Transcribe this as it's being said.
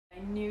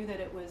knew that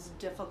it was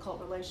a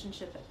difficult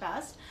relationship at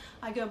best.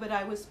 I go, but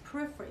I was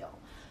peripheral.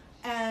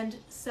 And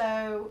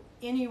so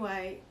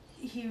anyway,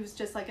 he was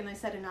just like, and I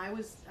said, and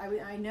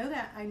I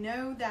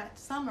know that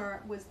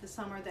summer was the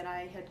summer that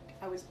I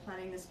was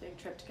planning this big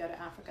trip to go to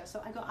Africa.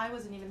 So I go, I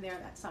wasn't even there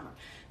that summer.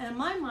 And in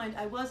my mind,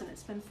 I wasn't.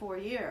 It's been 4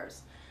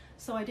 years.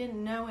 So I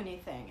didn't know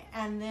anything.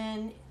 And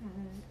then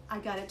I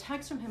got a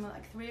text from him at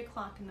like 3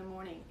 o'clock in the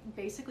morning,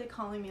 basically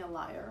calling me a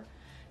liar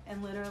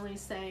and literally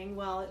saying,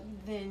 well,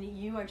 then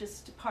you are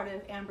just part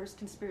of Amber's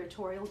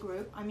conspiratorial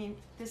group. I mean,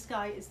 this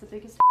guy is the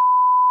biggest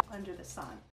under the sun.